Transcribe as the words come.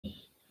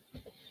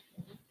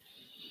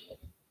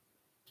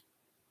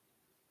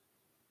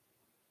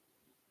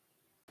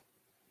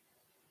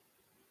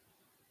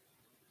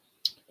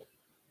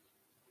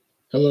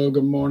Hello,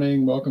 good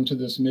morning. Welcome to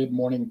this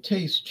mid-morning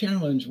taste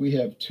challenge. We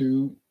have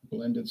two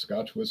blended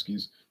Scotch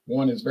whiskeys.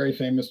 One is very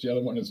famous, the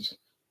other one is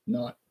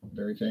not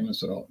very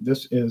famous at all.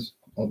 This is,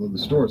 although the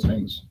store is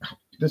famous,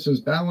 this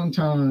is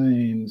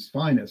Ballantine's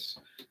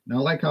Finest. Now, I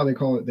like how they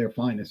call it their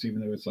finest,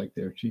 even though it's like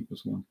their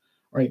cheapest one.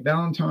 All right,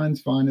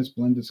 Ballantine's Finest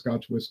blended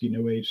Scotch whiskey,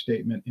 no age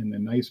statement in the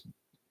nice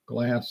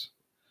glass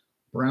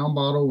brown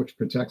bottle, which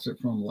protects it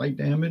from light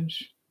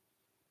damage.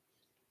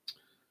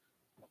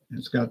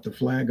 It's got the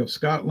flag of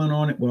Scotland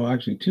on it. Well,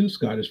 actually, two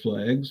Scottish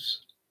flags,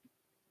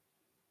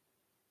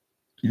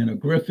 and a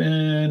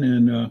griffin,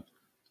 and a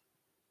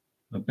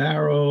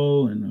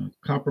barrel, and a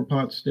copper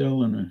pot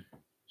still, and a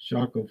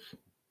shock of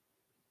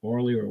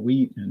barley or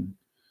wheat, and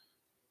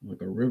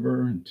like a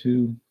river, and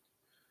two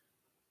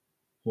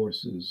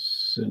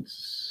horses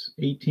since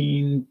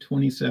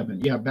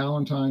 1827. Yeah,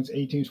 Ballantines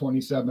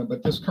 1827.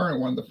 But this current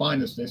one, the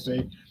Finest, they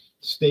say,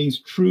 stays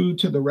true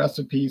to the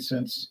recipe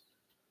since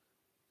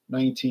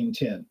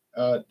 1910.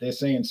 They're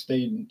saying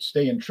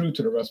staying true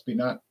to the recipe,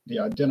 not the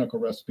identical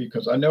recipe,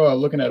 because I know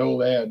looking at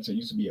old ads, it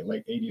used to be at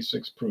like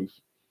 86 proof.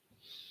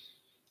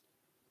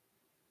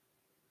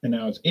 And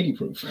now it's 80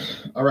 proof.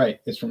 All right,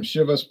 it's from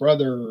Chivas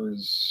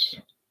Bros.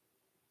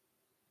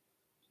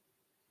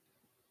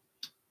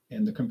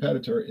 And the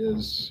competitor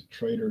is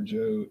Trader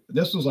Joe.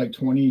 This was like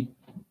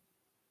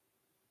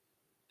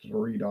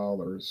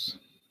 $23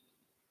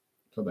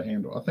 for the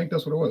handle. I think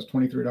that's what it was,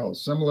 $23.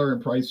 Similar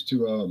in price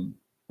to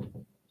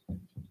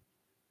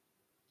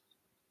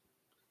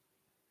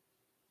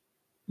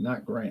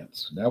not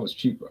Grant's. That was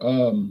cheaper.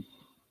 I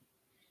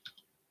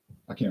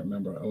can't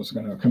remember. I was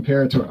going to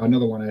compare it to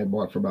another one I had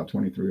bought for about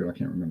 23. I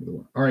can't remember the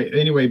one. All right.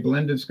 Anyway,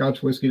 blended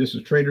Scotch whiskey. This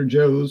is Trader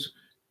Joe's.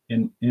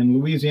 In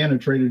Louisiana,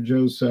 Trader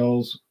Joe's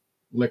sells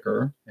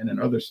liquor, and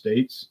in other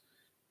states.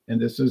 And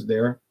this is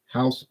their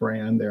house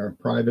brand, their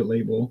private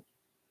label.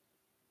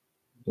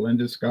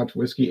 Blended Scotch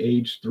whiskey,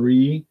 aged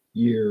 3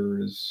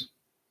 years.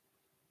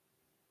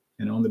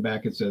 And on the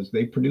back it says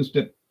they produced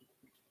it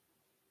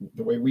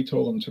the way we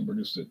told them to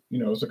produce it. You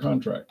know, it's a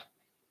contract.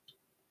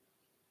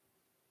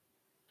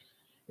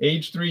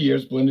 Aged 3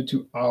 years, blended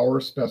to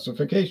our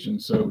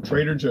specifications. So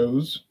Trader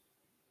Joe's,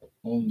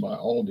 owned by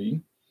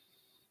Aldi,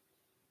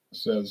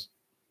 says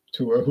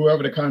to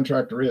whoever the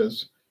contractor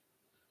is,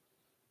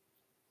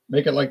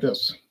 make it like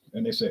this.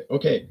 And they say,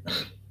 okay.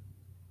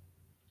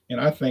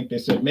 And I think they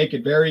said, make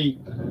it very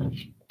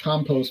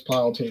compost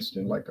pile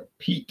tasting, like a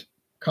peat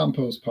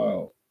compost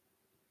pile.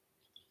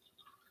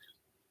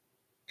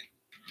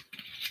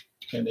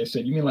 And they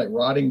said, you mean like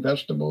rotting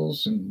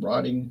vegetables and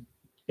rotting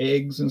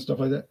eggs and stuff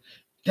like that?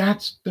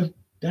 That's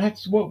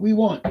what we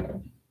want.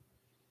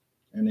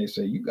 And they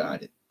say, you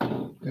got it.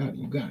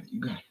 You got it.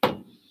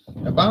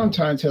 Now,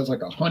 Ballantines has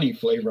like a honey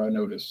flavor, I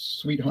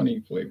noticed. Sweet honey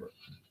flavor.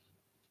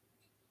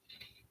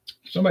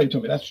 Somebody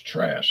told me that's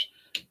trash.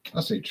 I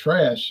say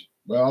trash.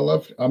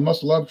 Well, I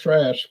must love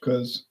trash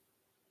because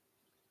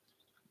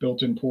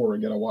built-in pour.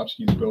 You gotta watch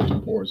these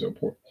built-in pours. They'll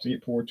see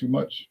it pour too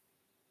much.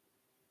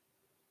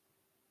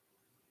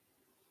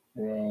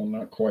 Well,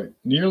 not quite.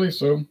 Nearly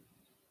so. A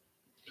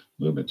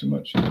little bit too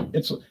much.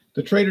 It's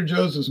the Trader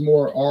Joe's is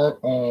more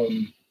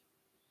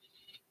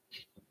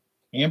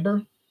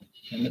amber,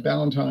 and the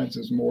Ballantines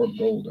is more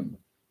golden.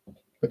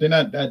 But they're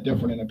not that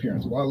different in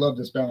appearance. Well, I love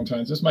this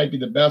Ballantines. This might be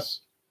the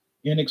best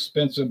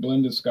inexpensive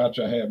blended Scotch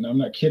I have. Now, I'm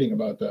not kidding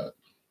about that.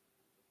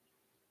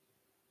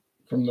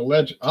 From the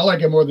legend, I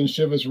like it more than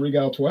Chivas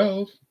Regal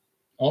 12.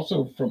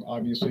 Also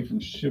obviously from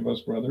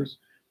Chivas Brothers.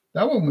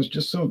 That one was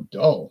just so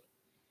dull.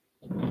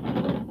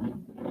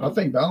 I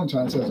think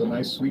Ballantines has a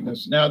nice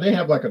sweetness. Now, they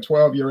have like a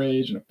 12-year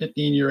age and a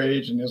 15-year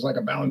age, and there's like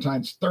a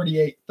Ballantines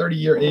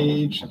 30-year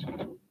age.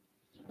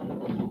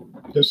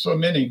 There's so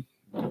many.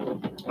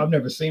 I've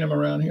never seen them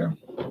around here.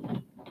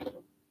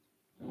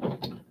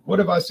 What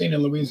have I seen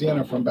in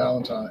Louisiana from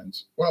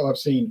Ballantines? Well, I've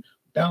seen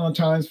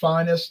Ballantines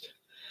Finest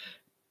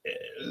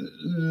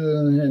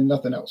and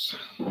nothing else.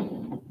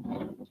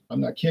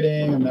 I'm not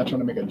kidding. I'm not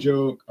trying to make a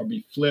joke or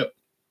be flip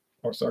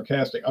or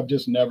sarcastic. I've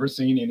just never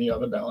seen any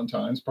other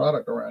Ballantines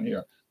product around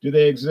here. Do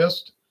they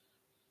exist?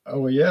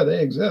 Oh, yeah,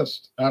 they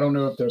exist. I don't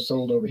know if they're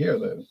sold over here,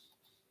 though.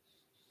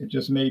 It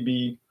just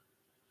maybe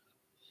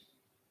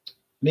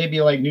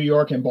like New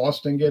York and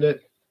Boston get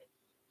it.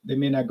 They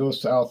may not go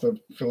south of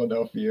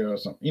Philadelphia or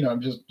something. You know, I'm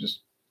just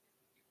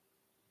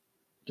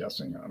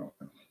guessing. I don't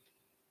know.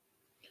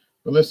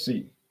 But let's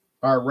see.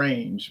 Our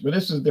range. But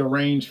this is the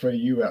range for the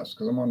U.S.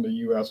 because I'm on the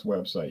U.S.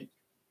 website.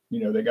 You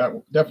know, they got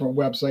different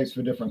websites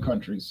for different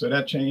countries. So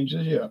that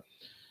changes, yeah.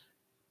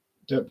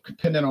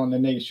 Depending on the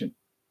nation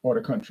or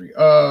the country.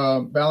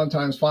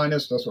 Ballantines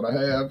Finest, that's what I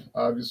have,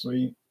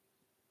 obviously.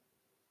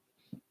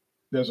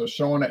 There's a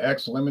Shona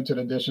X limited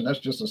edition. That's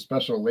just a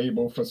special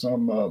label for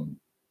some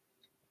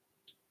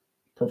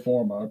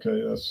performer. Okay,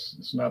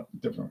 it's not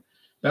different.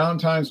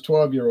 Ballantines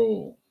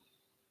 12-year-old.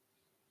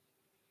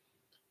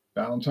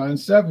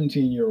 Ballantines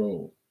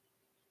 17-year-old.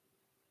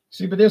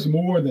 See, but there's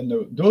more than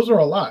those. Those are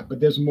a lot,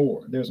 but there's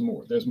more. There's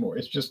more.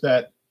 It's just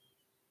that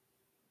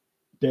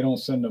they don't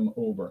send them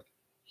over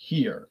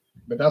here.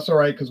 But that's all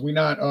right because we're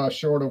not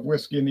short of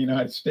whiskey in the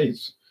United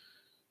States.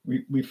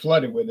 We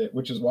flooded with it,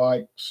 which is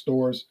why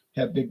stores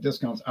have big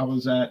discounts. I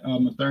was at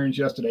Mathern's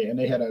yesterday, and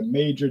they had a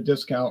major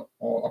discount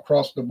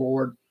across the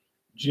board: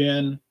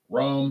 gin,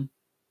 rum,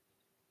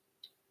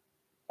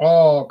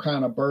 all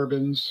kind of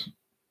bourbons.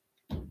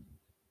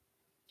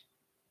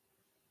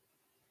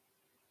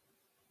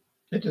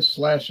 They just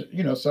slash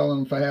it, selling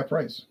them for half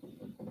price.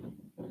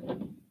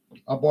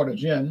 I bought a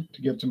gin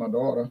to give to my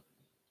daughter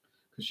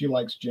because she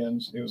likes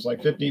gins. It was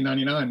like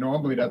 $15.99.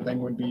 Normally that thing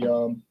would be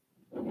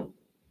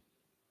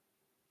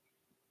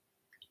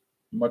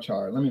much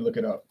higher. Let me look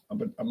it up. I'm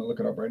gonna look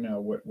it up right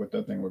now. What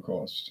that thing would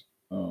cost.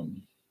 What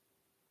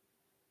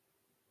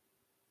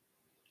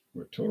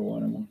total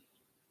animal?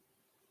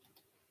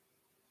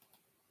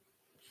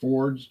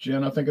 Ford's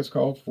gin, I think it's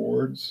called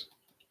Ford's.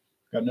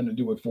 Got nothing to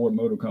do with Ford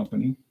Motor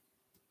Company.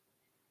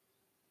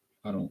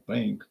 I don't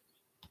think.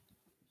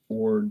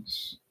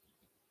 Ford's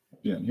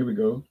gin. Here we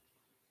go.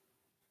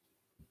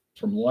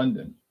 From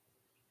London.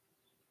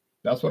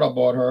 That's what I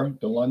bought her.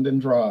 The London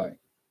Dry.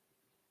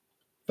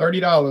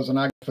 $30 and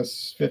I got for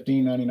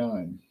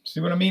 $15.99. See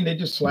what I mean? They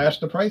just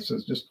slashed the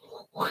prices. Just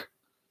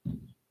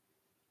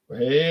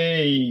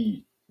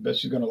hey, bet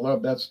she's gonna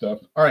love that stuff.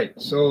 All right,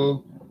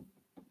 so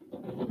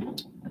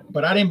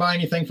but I didn't buy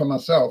anything for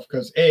myself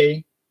because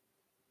A,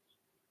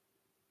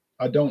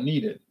 I don't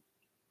need it.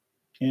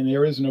 And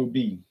there is no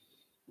B.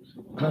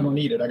 I don't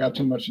need it. I got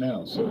too much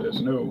now. So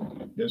there's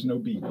no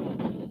B.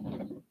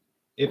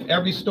 If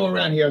every store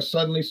around here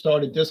suddenly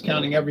started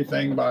discounting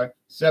everything by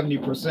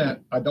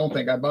 70%, I don't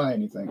think I'd buy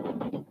anything.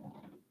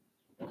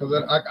 Because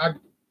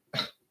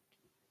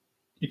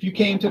if you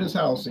came to this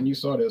house and you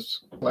saw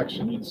this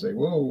collection, you'd say,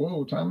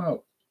 whoa, time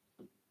out.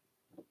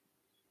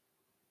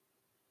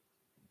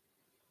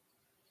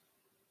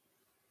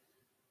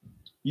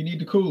 You need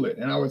to cool it.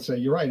 And I would say,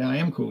 you're right, I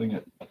am cooling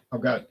it.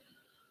 I've got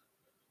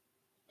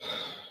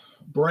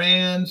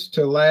brands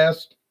to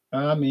last,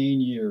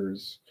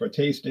 years for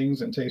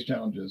tastings and taste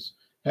challenges.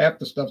 Half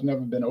the stuff's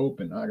never been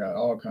opened. I got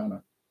all kind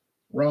of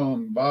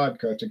rum,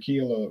 vodka,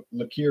 tequila,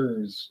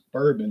 liqueurs,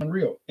 bourbon,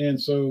 unreal.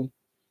 And so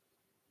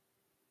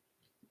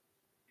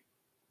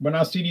when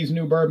I see these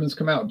new bourbons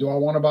come out, do I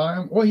want to buy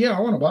them? Well, yeah,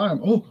 I want to buy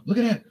them. Oh, look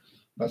at that.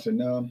 I said,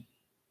 no.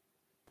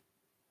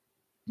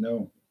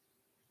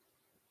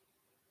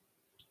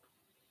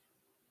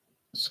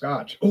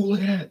 Scotch. Oh,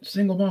 look at that.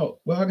 Single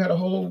malt. Well, I got a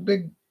whole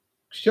big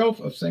shelf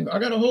of single. I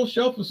got a whole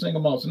shelf of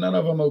single malts, none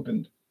of them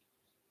opened.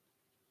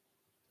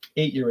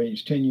 8-year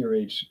age, 10-year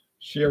age,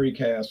 sherry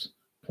cask,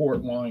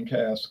 port wine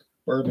cask,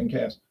 bourbon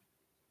cask.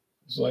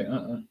 It's like,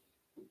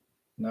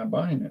 not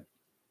buying it.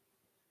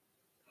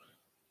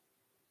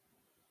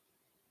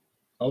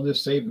 I'll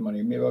just save the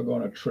money. Maybe I'll go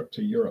on a trip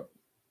to Europe.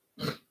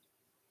 I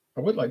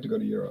would like to go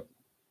to Europe.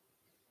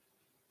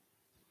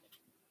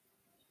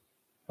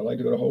 I'd like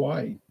to go to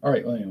Hawaii. All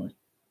right, well, anyway.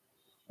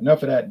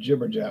 Enough of that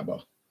jibber jabber.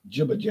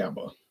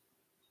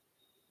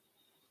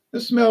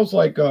 This smells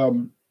like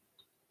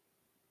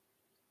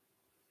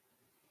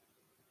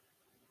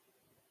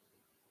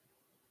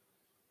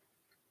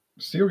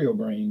cereal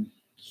grain.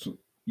 So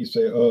you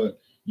say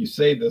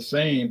the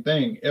same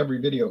thing every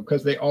video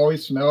because they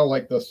always smell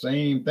like the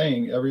same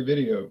thing every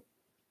video.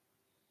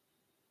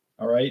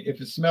 All right. If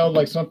it smelled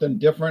like something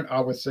different,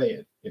 I would say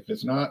it. If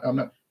it's not, I'm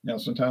not. Now,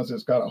 sometimes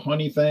it's got a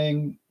honey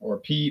thing or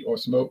peat or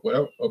smoke,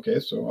 whatever. Okay,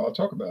 so I'll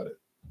talk about it.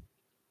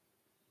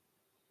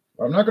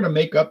 I'm not going to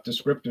make up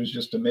descriptors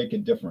just to make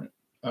it different.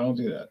 I don't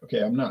do that.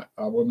 Okay, I'm not.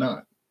 I will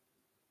not.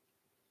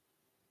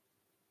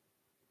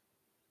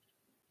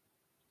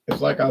 It's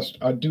like I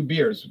do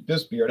beers.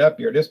 This beer, that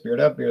beer, this beer,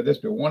 that beer, this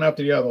beer, one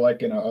after the other,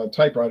 like in a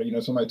typewriter,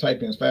 somebody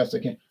typing as fast as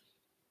they can.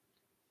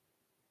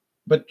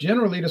 But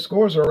generally, the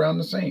scores are around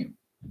the same.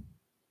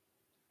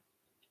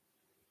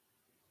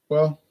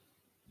 Well,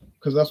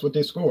 because that's what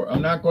they score.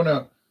 I'm not going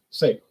to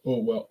say, oh,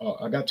 well,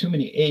 I got too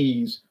many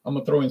A's. I'm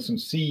going to throw in some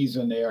C's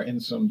in there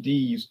and some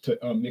D's to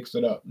mix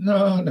it up.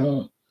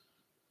 No.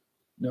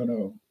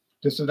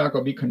 This is not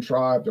going to be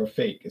contrived or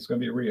fake. It's going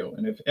to be real.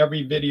 And if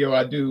every video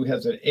I do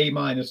has an A-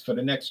 for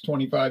the next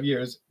 25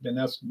 years, then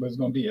that's what it's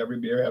going to be. Every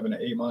beer having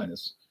an A-.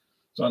 It's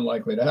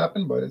unlikely to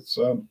happen, but it's,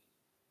 I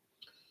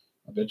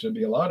bet you'll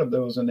be a lot of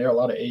those in there, a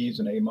lot of A's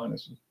and A-.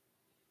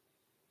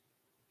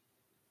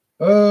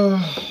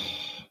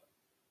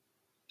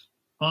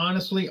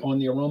 Honestly, on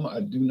the aroma, I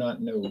do not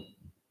know.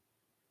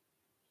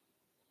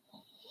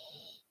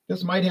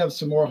 This might have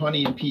some more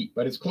honey and peat,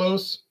 but it's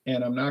close,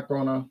 and I'm not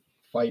going to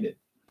fight it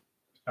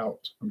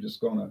out. I'm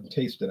just going to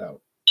taste it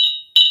out.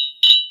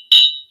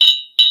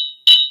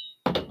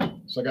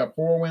 So I got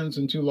 4 wins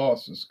and 2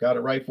 losses. Got it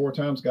right 4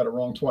 times, got it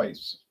wrong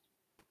twice.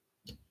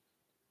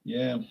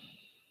 Yeah.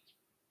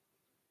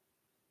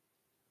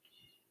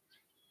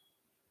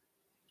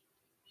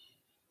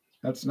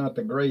 That's not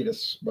the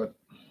greatest, but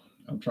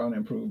I'm trying to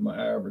improve my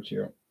average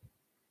here.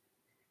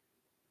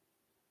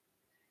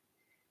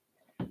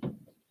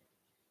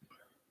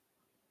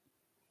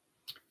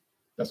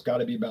 That's got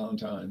to be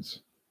Ballantines.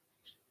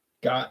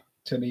 Got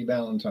to be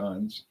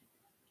Ballantines.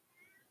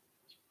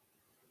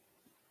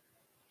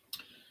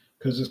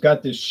 because it's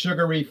got this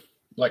sugary,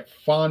 like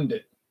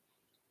fondant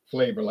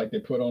flavor, like they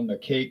put on the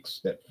cakes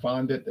that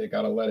fondant. They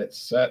got to let it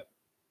set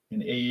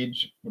and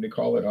age. What do they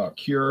call it?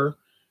 Cure.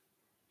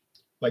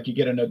 Like you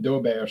get an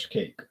adobe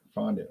cake,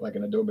 fondant, like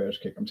an adobe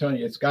cake. I'm telling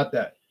you, it's got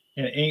that.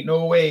 And it ain't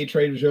no way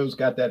Trader Joe's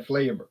got that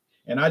flavor.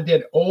 And I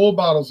did old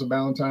bottles of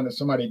Ballantine that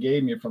somebody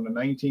gave me from the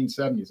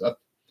 1970s.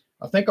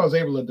 I think I was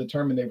able to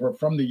determine they were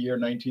from the year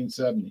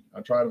 1970.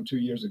 I tried them 2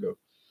 years ago.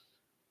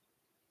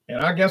 And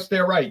I guess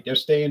they're right. They're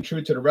staying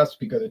true to the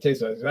recipe because it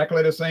tastes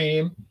exactly the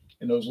same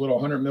in those little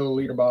 100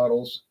 milliliter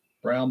bottles,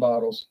 brown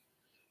bottles.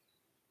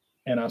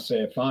 And I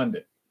said,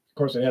 fondant. Of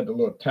course, it had the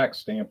little tax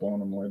stamp on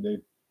them where they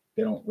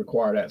don't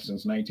require that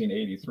since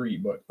 1983.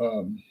 But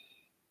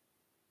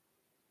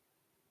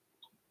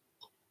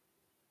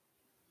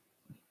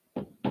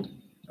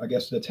I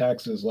guess the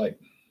tax is like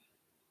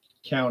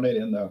counted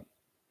in the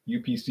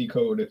UPC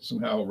code. It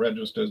somehow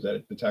registers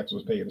that the tax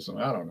was paid or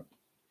something. I don't know.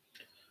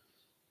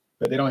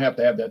 But they don't have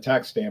to have that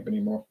tax stamp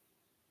anymore.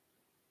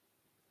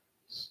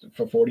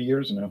 For 40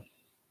 years now.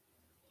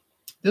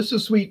 This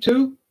is sweet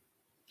too.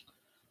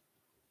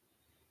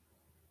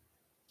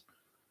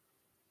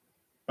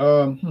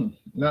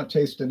 Not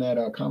tasting that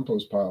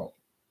compost pile.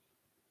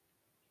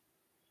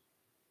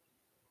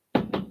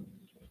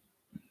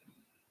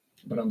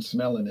 But I'm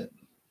smelling it.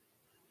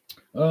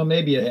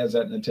 Maybe it has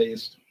that in the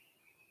taste.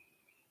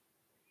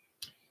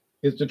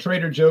 Is the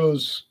Trader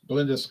Joe's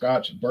blended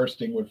Scotch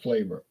bursting with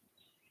flavor?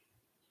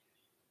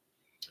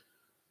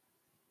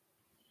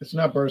 It's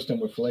not bursting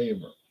with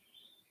flavor.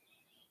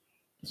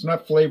 It's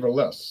not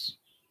flavorless.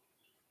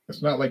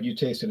 It's not like you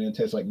taste it and it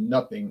tastes like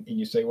nothing, and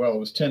you say, well, it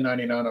was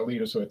 $10.99 a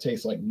liter, so it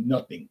tastes like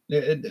nothing.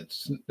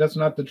 That's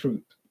not the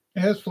truth.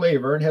 It has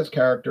flavor, it has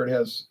character, it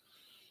has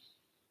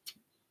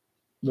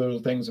little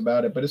things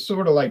about it, but it's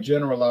sort of like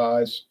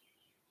generalized.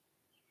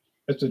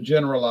 It's a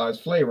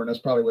generalized flavor, and that's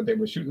probably what they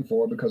were shooting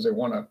for because they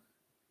want to,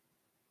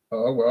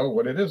 well,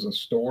 what it is, a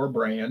store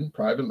brand,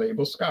 private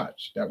label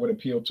Scotch. That would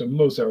appeal to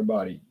most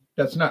everybody.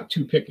 That's not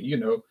too picky, you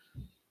know.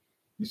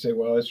 You say,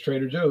 well, it's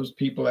Trader Joe's.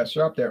 People that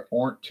shop there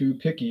aren't too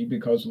picky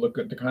because look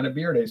at the kind of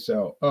beer they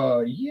sell.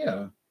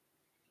 Yeah,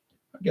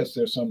 I guess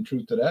there's some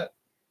truth to that.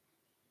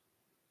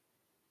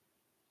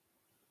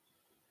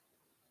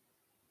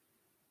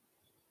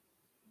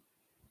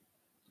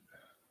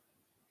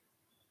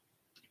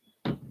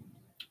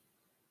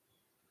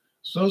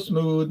 So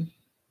smooth,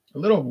 a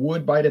little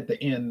wood bite at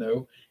the end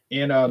though,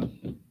 and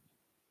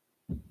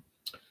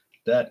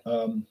that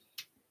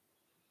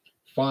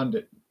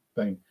fondant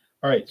thing.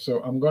 All right,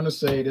 so I'm going to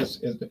say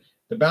this is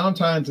the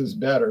Ballantines is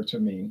better to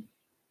me,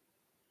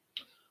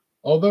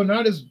 although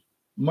not as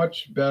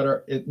much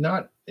better.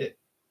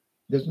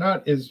 There's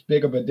not as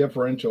big of a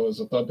differential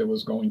as I thought there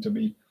was going to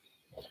be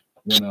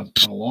when I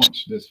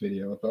launched this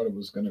video. I thought it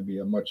was going to be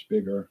a much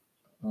bigger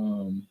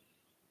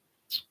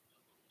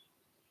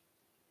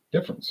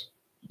difference,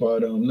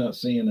 but I'm not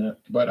seeing that.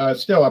 But I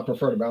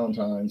prefer the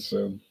Ballantines.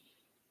 So,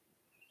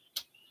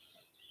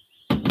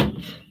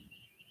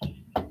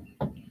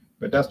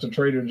 but that's the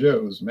Trader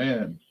Joe's,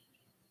 man.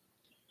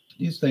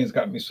 These things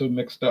got me so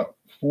mixed up.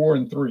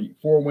 4-3,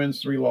 4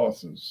 wins, 3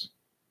 losses.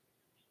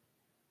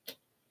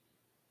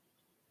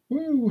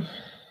 Woo.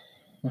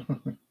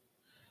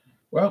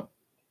 Well,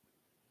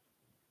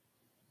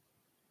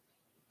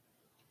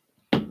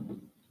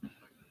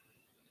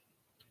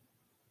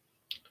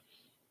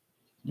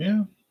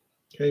 yeah.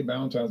 Okay,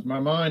 Ballantines. My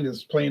mind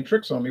is playing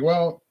tricks on me.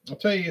 Well, I'll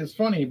tell you, it's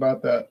funny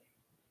about that.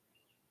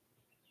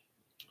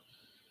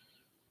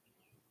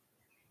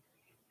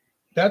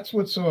 That's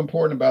what's so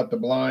important about the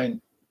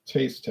blind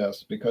taste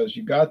test, because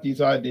you got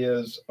these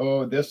ideas,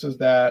 oh, this is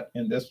that,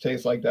 and this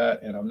tastes like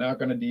that, and I'm not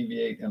going to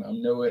deviate, and I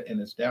know it, and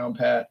it's down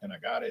pat, and I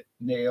got it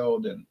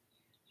nailed, and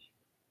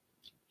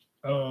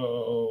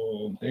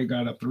oh, they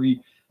got a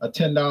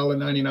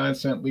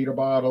 $10.99 liter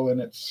bottle, and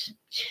it's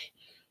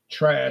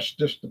trash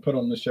just to put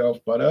on the shelf,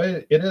 but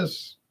it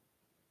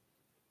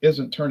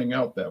isn't turning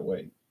out that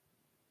way.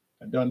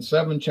 I've done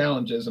 7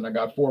 challenges, and I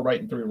got 4 right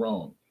and 3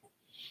 wrong.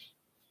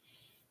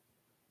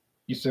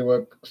 You say,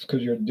 well, it's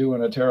because you're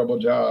doing a terrible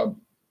job,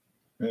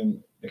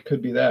 and it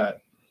could be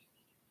that.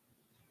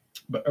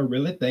 But I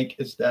really think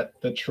it's that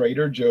the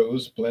Trader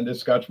Joe's blended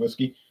Scotch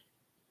whiskey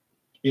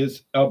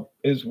is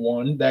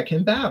one that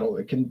can battle.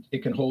 It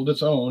can hold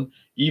its own,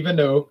 even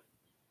though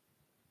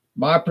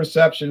my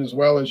perception as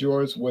well as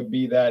yours would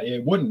be that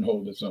it wouldn't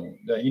hold its own,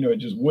 that, it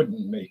just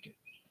wouldn't make it.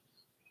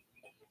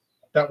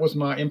 That was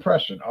my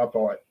impression. I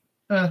thought,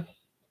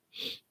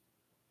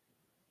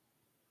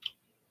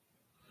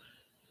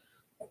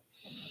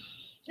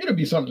 it'll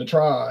be something to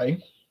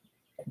try,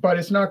 but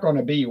it's not going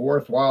to be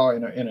worthwhile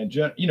in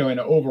an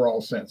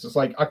overall sense. It's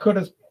like I could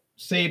have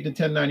saved the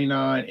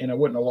 $10.99 and I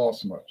wouldn't have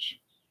lost much,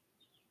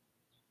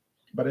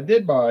 but I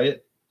did buy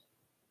it,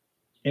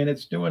 and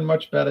it's doing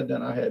much better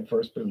than I had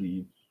first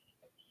believed.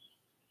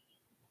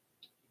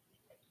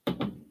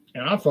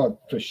 And I thought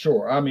for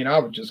sure, I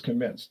was just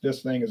convinced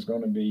this thing is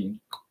going to be,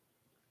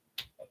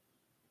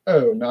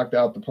 knocked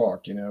out the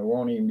park. It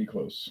won't even be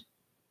close.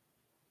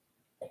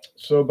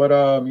 So, but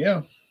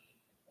yeah.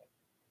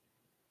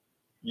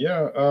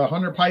 Yeah,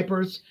 100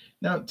 Pipers.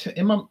 Now,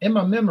 in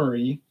my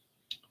memory,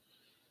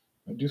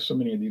 I do so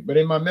many of these, but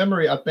in my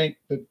memory, I think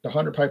that the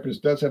 100 Pipers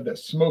does have that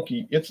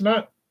smoky. It's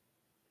not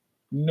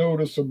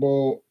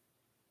noticeable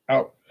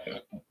out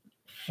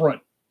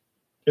front.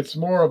 It's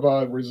more of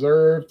a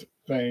reserved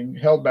thing,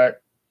 held back,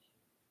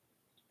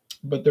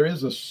 but there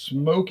is a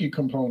smoky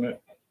component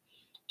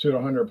to the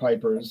 100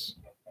 Pipers,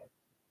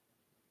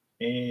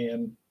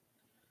 and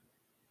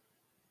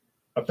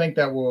I think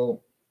that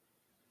will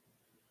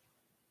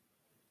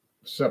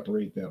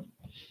separate them,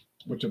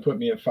 which will put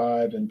me at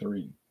 5 and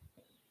 3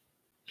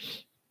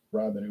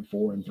 rather than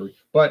 4 and 3.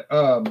 But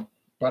I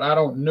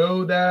don't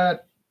know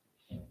that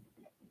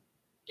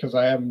because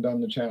I haven't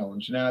done the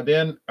challenge. Now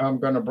then I'm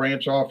going to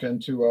branch off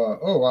into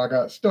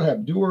I still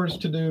have Doers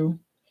to do.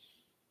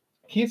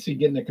 Can't see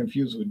getting it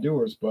confused with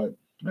Doers, but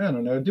I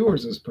don't know.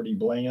 Doers is pretty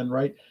bland,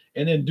 right?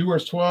 And then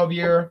Doers 12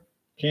 year,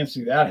 can't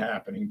see that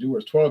happening.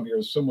 Doers 12 year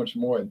is so much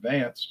more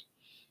advanced.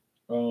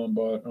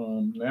 But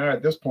now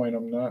at this point,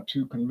 I'm not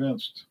too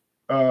convinced.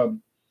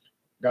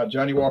 Got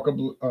Johnny Walker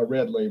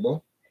Red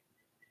Label,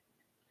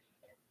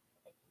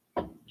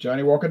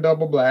 Johnny Walker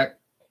Double Black,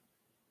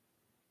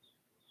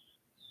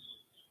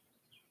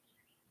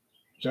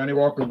 Johnny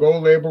Walker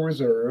Gold Label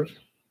Reserve.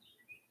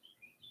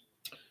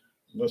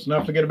 Let's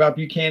not forget about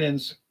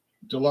Buchanan's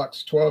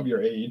Deluxe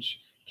 12-year age.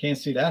 Can't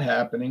see that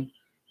happening.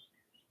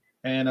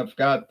 And I've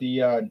got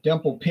the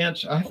Dimple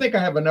Pinch. I think I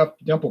have enough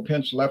Dimple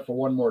Pinch left for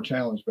one more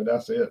challenge, but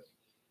that's it.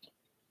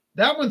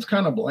 That one's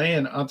kind of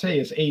bland. I'll tell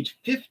you, it's age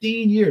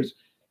 15 years.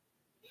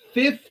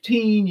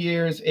 15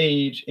 years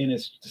age, and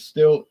it's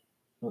still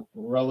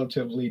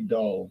relatively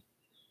dull.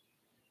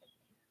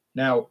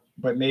 Now,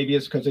 but maybe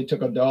it's because they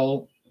took a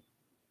dull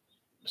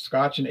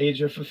Scotch and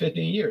aged it for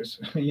 15 years,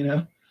 you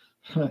know?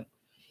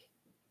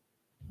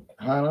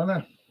 I don't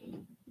know.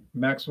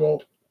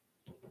 Maxwell.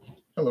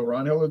 Hello,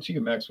 Ron. Hello to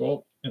you,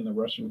 Maxwell, in the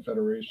Russian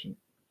Federation.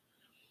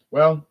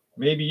 Well,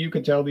 maybe you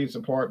could tell these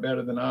apart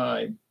better than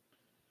I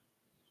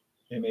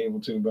am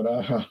able to, but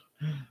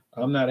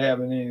I'm not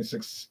having any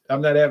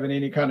I'm not having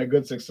any kind of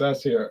good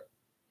success here.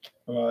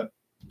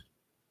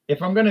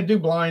 If I'm going to do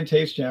blind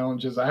taste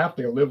challenges, I have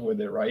to live with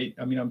it, right?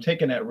 I mean, I'm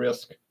taking that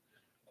risk.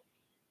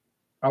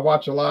 I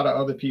watch a lot of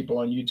other people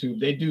on YouTube.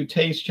 They do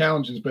taste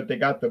challenges, but they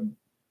got the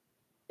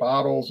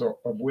bottles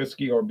of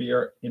whiskey or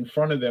beer in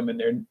front of them,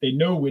 and they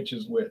know which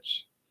is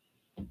which,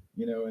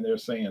 you know, and they're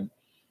saying,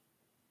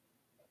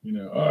 you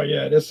know, oh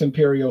yeah, this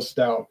Imperial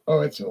Stout,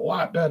 oh, it's a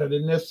lot better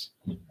than this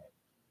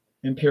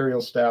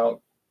Imperial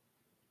Stout.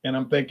 And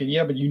I'm thinking,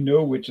 yeah, but you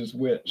know which is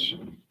which.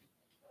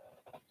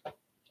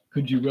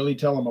 Could you really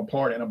tell them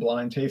apart in a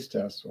blind taste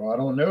test? Well, I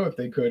don't know if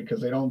they could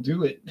because they don't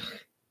do it.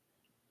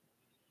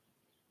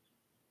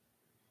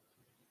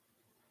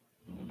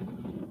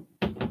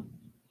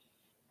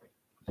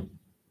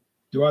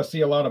 Do I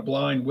see a lot of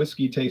blind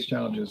whiskey taste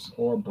challenges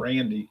or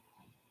brandy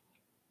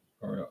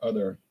or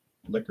other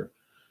liquor?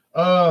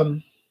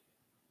 I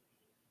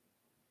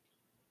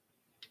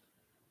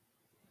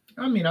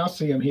mean, I'll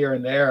see them here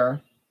and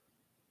there.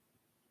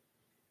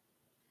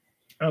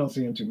 I don't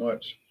see them too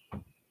much.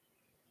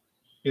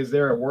 Is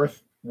there a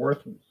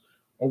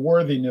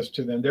worthiness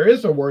to them? There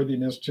is a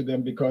worthiness to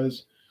them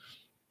because,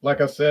 like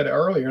I said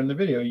earlier in the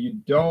video, you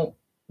don't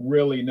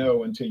really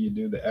know until you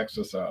do the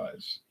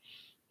exercise.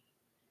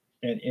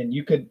 And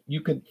you could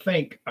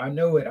think, I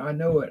know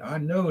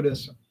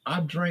this. I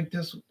drank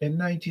this in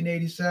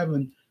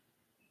 1987.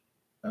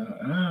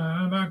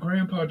 My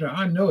grandpa drank.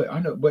 I know it.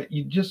 But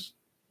you're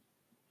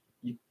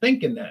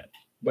thinking that.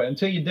 But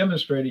until you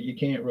demonstrate it, you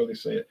can't really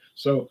say it.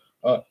 So,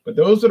 but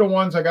those are the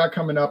ones I got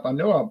coming up. I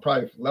know I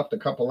probably left a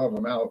couple of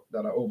them out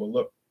that I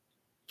overlooked.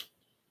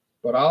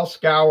 But I'll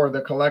scour the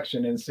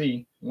collection and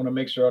see. I want to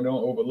make sure I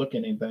don't overlook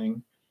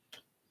anything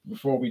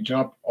before we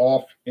jump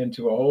off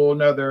into a whole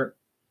nother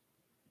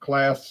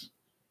class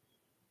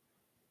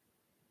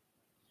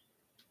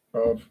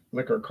of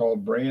liquor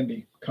called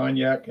brandy,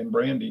 cognac and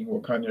brandy.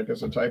 Well, cognac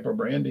is a type of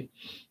brandy.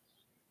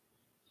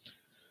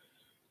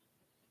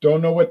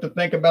 Don't know what to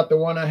think about the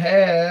one I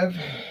have.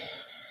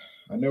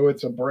 I know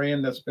it's a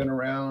brand that's been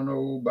around,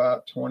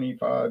 about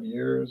 25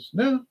 years.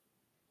 No, I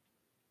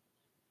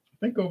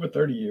think over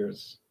 30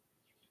 years.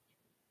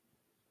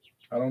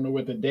 I don't know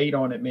what the date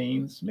on it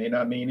means. May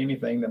not mean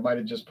anything. They might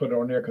have just put it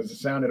on there because it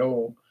sounded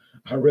old.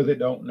 I really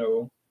don't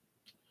know.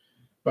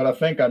 But I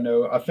think I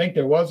know. I think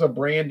there was a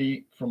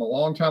brandy from a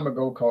long time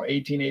ago called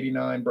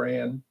 1889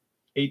 brand,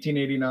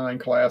 1889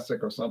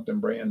 Classic or something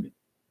brandy.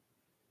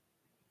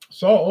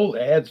 Saw old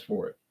ads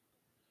for it.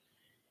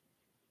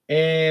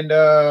 And,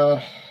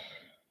 I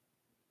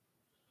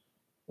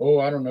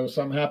don't know,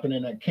 something happened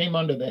and it came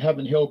under the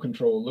Heaven Hill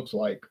control, looks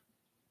like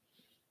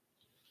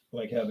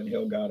Heaven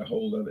Hill got a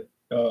hold of it.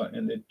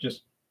 And they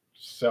just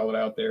sell it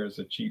out there as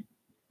a cheap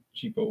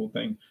old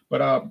thing.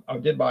 But I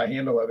did buy a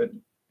handle of it,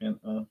 and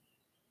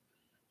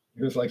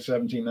it was like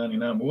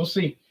 $17.99. But we'll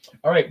see.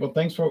 All right. Well,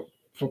 thanks for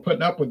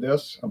putting up with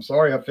this. I'm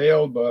sorry I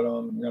failed, but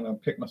I'm gonna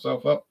pick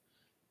myself up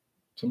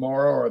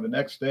tomorrow or the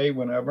next day,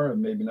 whenever.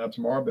 Maybe not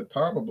tomorrow, but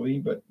probably.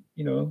 But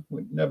you know,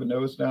 we never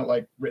know. It's not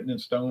like written in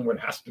stone what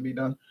has to be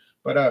done.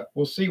 But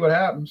we'll see what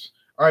happens.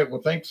 All right.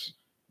 Well, thanks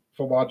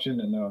for watching,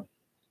 and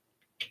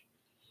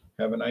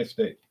have a nice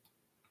day.